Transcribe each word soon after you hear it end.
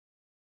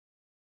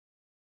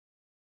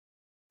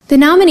The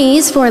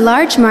nominees for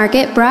Large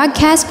Market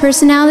Broadcast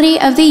Personality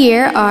of the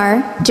Year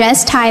are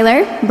Jess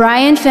Tyler,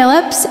 Brian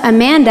Phillips,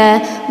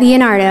 Amanda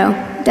Leonardo,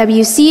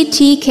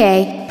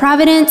 WCTK,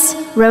 Providence,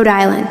 Rhode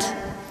Island.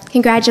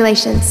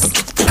 Congratulations.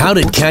 How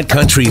did Cat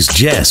Country's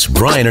Jess,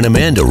 Brian, and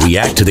Amanda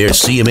react to their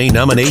CMA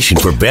nomination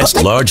for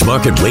Best Large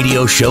Market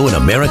Radio Show in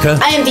America?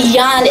 I am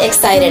beyond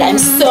excited. I'm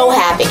so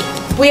happy.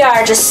 We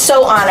are just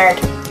so honored.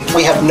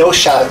 We have no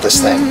shot at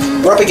this thing.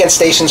 We're up against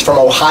stations from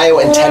Ohio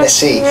and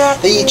Tennessee.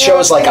 They eat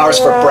shows like ours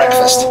for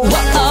breakfast.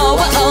 Whoa,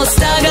 whoa,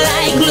 stuck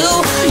like glue.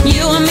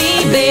 You and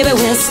me, baby,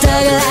 we're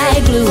stuck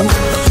like glue.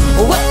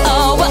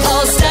 Whoa,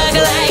 whoa, stuck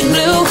like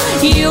glue.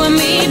 You and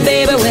me,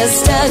 baby, we're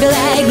stuck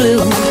like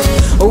glue.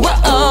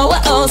 Whoa,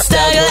 whoa,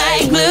 stuck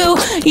like glue.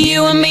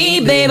 You and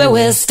me, baby,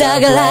 we're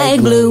stuck like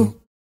glue.